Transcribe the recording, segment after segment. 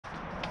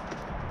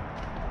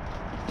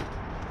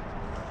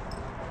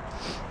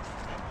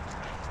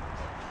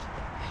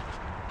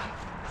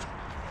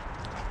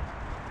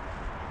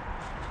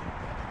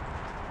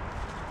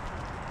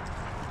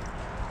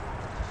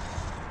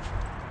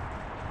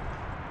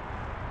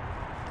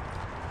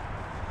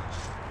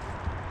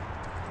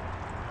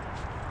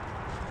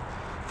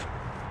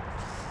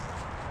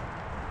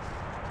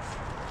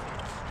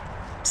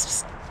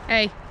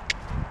Hey.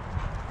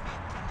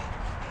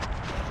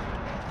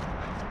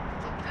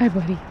 Hi,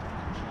 buddy.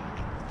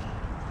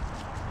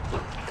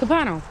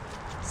 Kapano,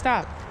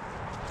 stop.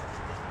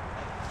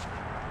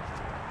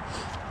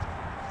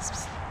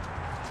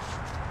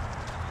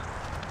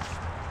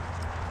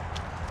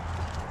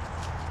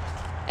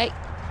 Hey.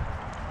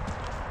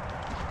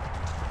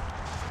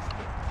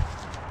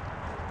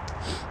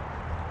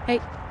 Hey,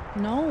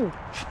 no.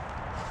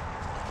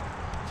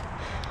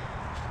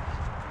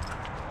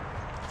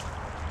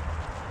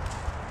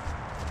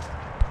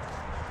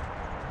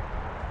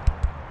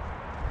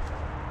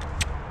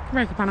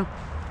 Come here, Kapano.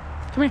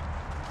 Come here.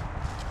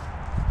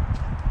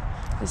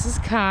 This is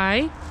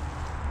Kai.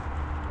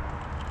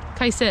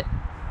 Kai, sit.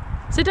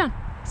 Sit down.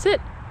 Sit.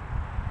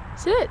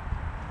 Sit.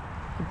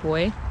 Good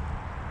boy.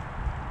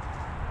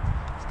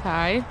 It's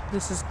Kai.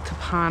 This is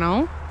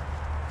Kapano.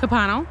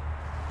 Kapano.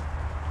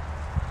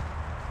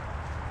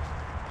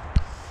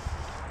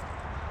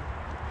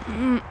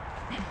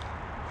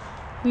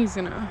 He's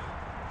gonna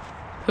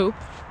poop.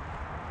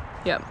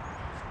 Yep.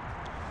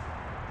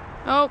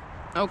 Oh,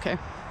 okay.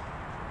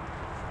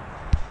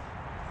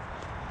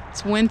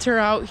 It's winter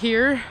out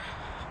here.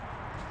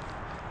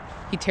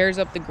 He tears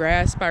up the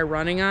grass by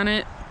running on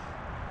it.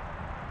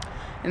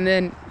 And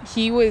then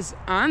he was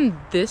on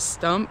this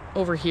stump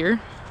over here.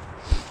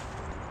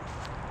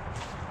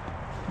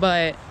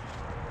 But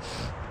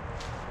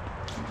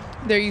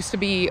there used to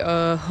be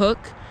a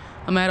hook,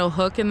 a metal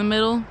hook in the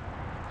middle.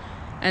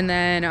 And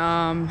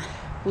then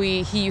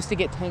he used to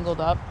get tangled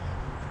up.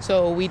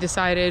 So we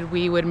decided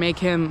we would make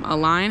him a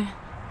line.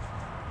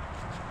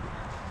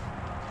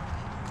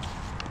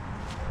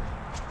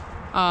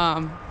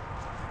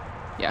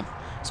 Yeah,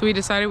 so we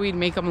decided we'd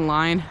make him a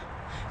line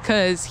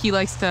because he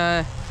likes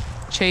to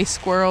chase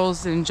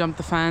squirrels and jump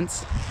the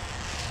fence.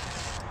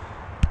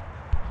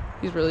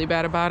 He's really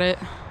bad about it.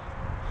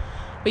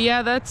 But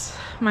yeah, that's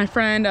my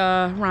friend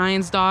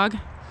Ryan's dog.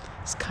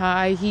 It's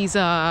Kai. He's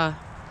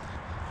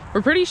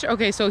we're pretty sure,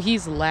 okay, so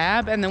he's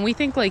lab, and then we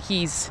think like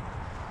he's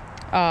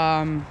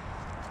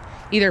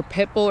either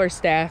pit bull or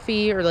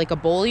staffy or like a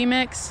bully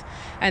mix,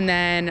 and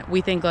then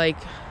we think like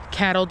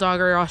cattle dog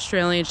or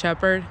Australian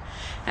shepherd.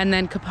 And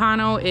then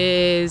Kapano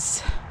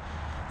is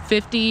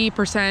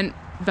 50%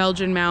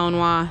 Belgian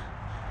Malinois,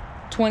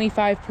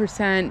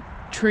 25%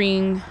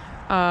 Tring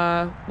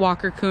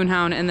Walker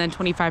coonhound, and then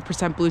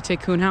 25% blue tick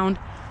coonhound.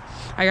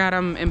 I got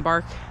him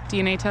embark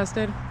DNA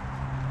tested.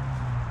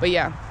 But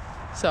yeah,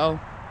 so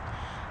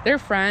they're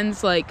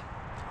friends. Like,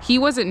 he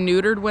wasn't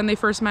neutered when they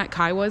first met.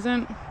 Kai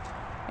wasn't.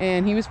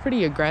 And he was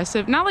pretty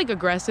aggressive. Not like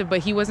aggressive, but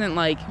he wasn't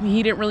like,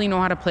 he didn't really know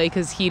how to play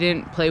because he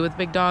didn't play with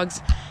big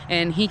dogs.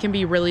 And he can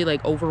be really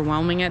like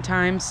overwhelming at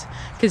times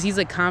because he's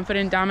like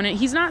confident, dominant.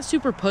 He's not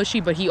super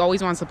pushy, but he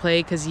always wants to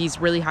play because he's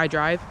really high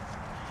drive.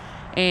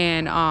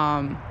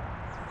 And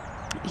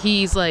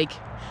he's like,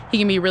 he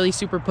can be really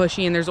super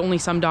pushy, and there's only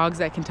some dogs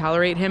that can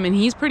tolerate him. And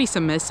he's pretty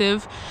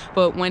submissive,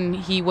 but when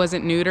he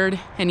wasn't neutered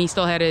and he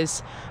still had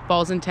his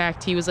balls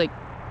intact, he was like,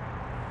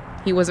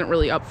 he wasn't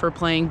really up for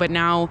playing. But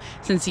now,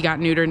 since he got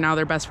neutered, now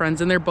they're best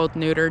friends and they're both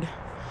neutered.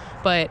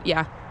 But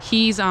yeah,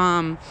 he's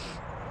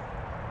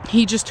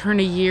he just turned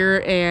a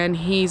year and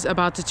he's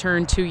about to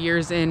turn 2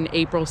 years in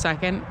April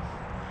 2nd.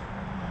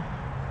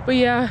 But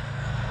yeah,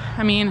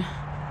 I mean,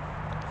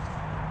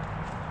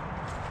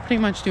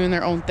 pretty much doing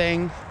their own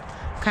thing.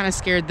 Kind of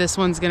scared this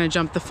one's gonna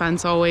jump the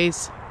fence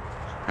always.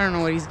 I don't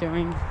know what he's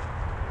doing.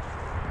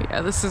 But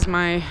yeah, this is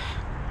my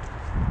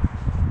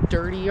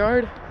dirty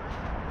yard.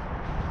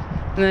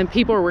 And then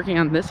people are working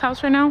on this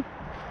house right now.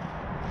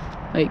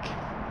 Like,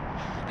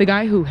 the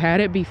guy who had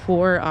it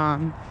before,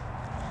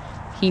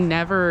 he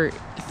never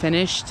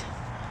finished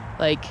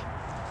like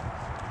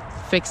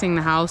fixing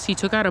the house. He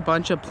took out a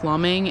bunch of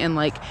plumbing, and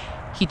like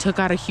he took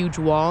out a huge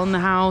wall in the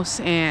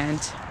house, and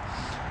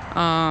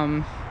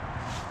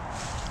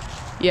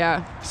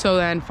yeah, so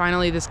then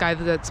finally this guy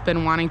that's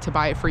been wanting to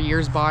buy it for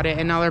years bought it,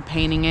 and now they're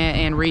painting it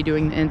and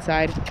redoing the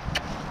inside.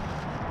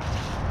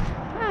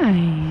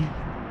 Hi.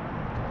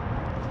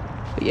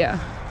 But yeah,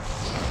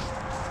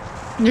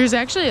 there's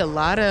actually a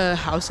lot of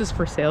houses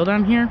for sale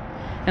down here,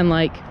 and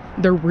like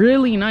they're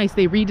really nice.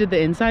 They redid the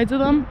insides of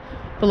them,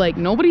 but like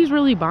nobody's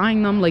really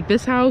buying them. Like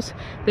this house,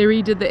 they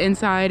redid the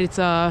inside. It's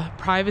a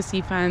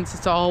privacy fence.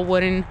 It's all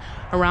wooden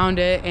around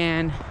it,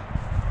 and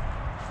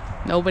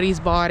nobody's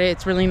bought it.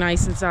 It's really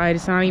nice inside.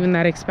 It's not even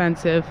that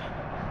expensive.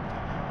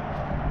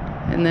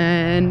 And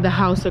then the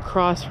house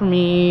across from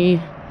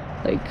me,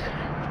 like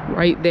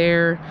right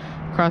there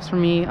across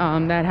from me,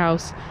 that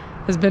house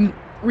has been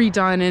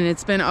redone, and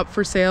it's been up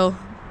for sale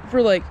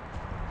for like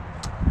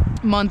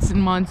months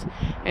and months,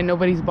 and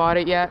nobody's bought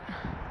it yet.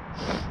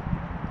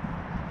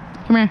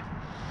 Come here,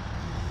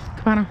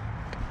 Kapano.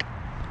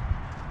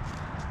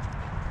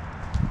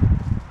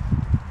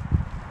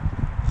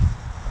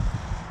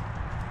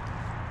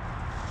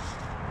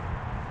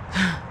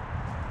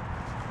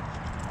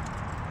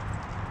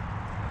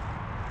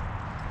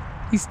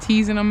 He's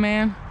teasing him,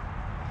 man.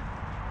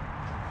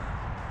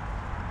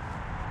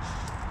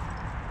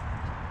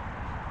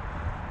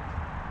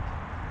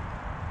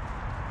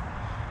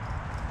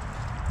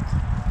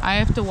 I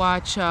have to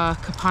watch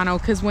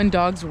Kapano because when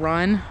dogs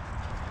run,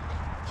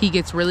 he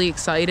gets really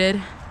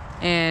excited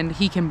and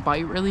he can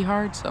bite really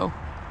hard, so.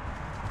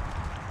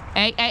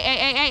 Hey, hey, hey,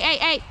 hey, hey, hey,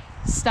 hey!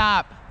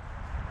 Stop.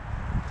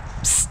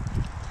 Psst.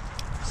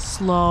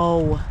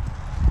 Slow.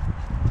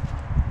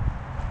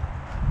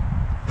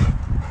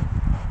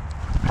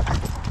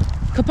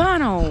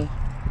 Kapano!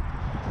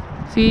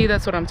 See,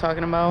 that's what I'm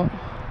talking about.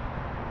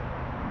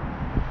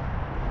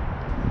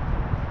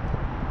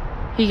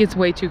 He gets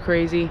way too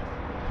crazy.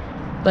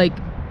 Like,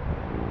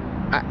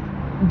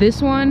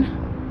 this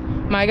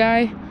one, my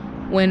guy,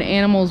 when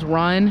animals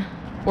run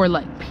or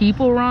like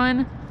people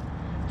run,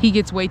 he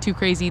gets way too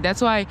crazy. That's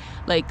why,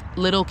 like,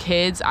 little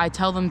kids, I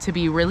tell them to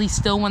be really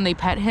still when they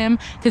pet him,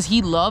 because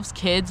he loves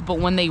kids, but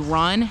when they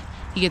run,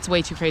 he gets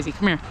way too crazy.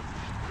 Come here.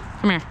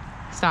 Come here.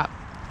 Stop.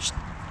 Shh.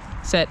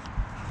 Sit.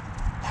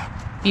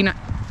 Be not.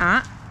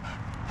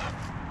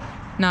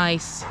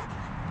 Nice.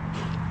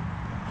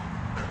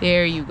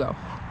 There you go.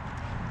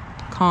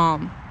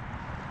 Calm.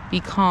 Be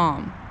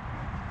calm.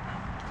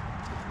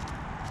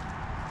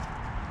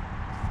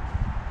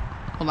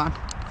 Hold on.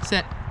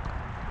 Sit.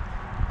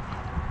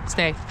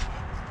 Stay.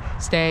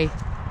 Stay.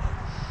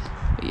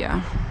 But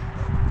yeah.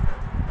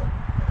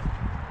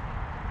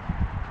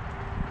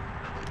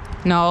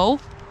 No.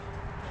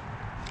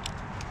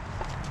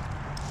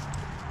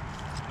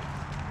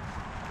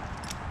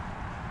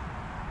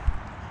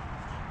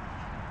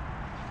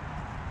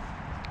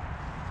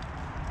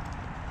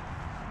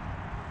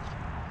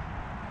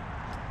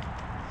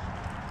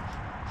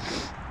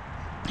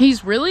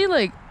 He's really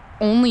like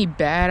only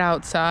bad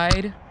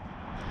outside.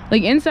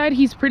 Like inside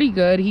he's pretty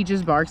good. He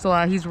just barks a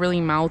lot. He's really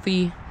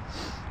mouthy.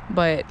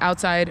 But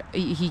outside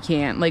he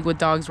can't, like with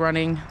dogs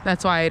running.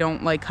 That's why I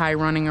don't like high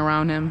running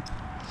around him.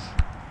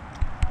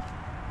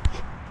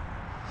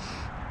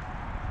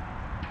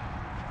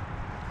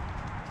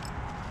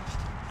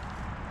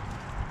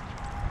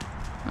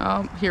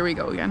 Oh, here we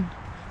go again.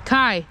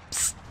 Kai.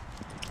 Psst.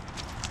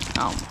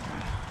 Oh my God.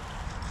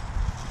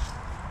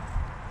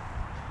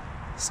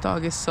 This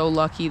dog is so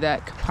lucky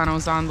that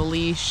Kapano's on the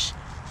leash.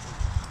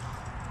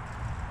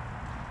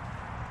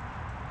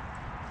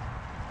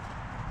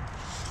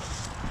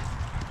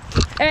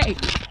 Hey!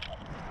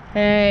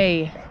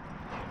 Hey!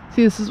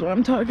 See, this is what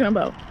I'm talking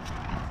about.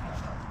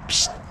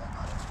 Psst.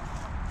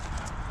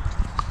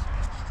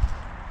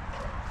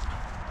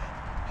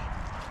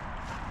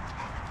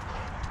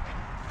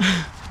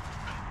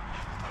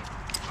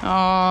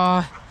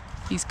 Oh,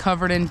 he's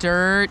covered in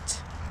dirt.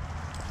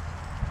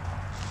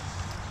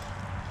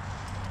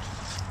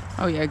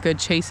 Oh yeah, good,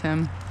 chase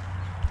him.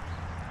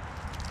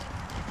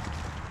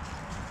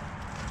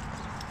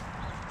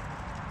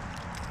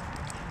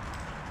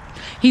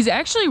 He's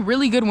actually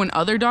really good when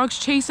other dogs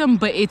chase him,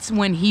 but it's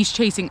when he's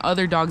chasing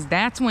other dogs,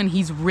 that's when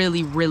he's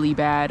really, really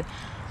bad.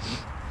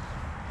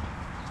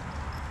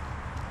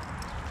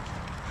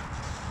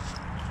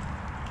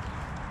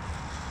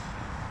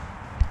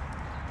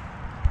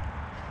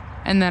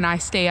 And then I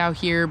stay out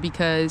here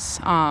because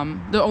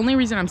the only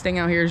reason I'm staying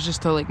out here is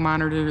just to like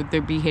monitor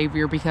their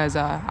behavior, because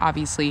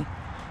obviously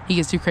he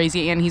gets too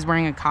crazy and he's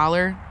wearing a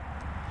collar.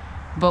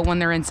 But when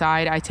they're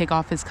inside, I take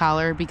off his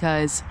collar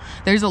because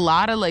there's a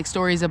lot of like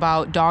stories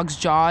about dogs'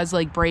 jaws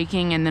like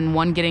breaking and then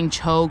one getting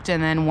choked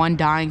and then one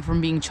dying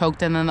from being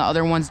choked and then the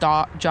other one's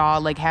jaw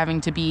like having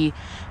to be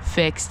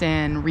fixed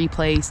and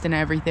replaced and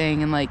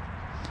everything. And like,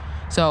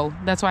 so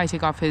that's why I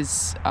take off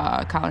his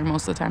collar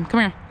most of the time.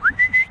 Come here.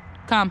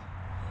 Come.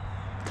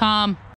 Come.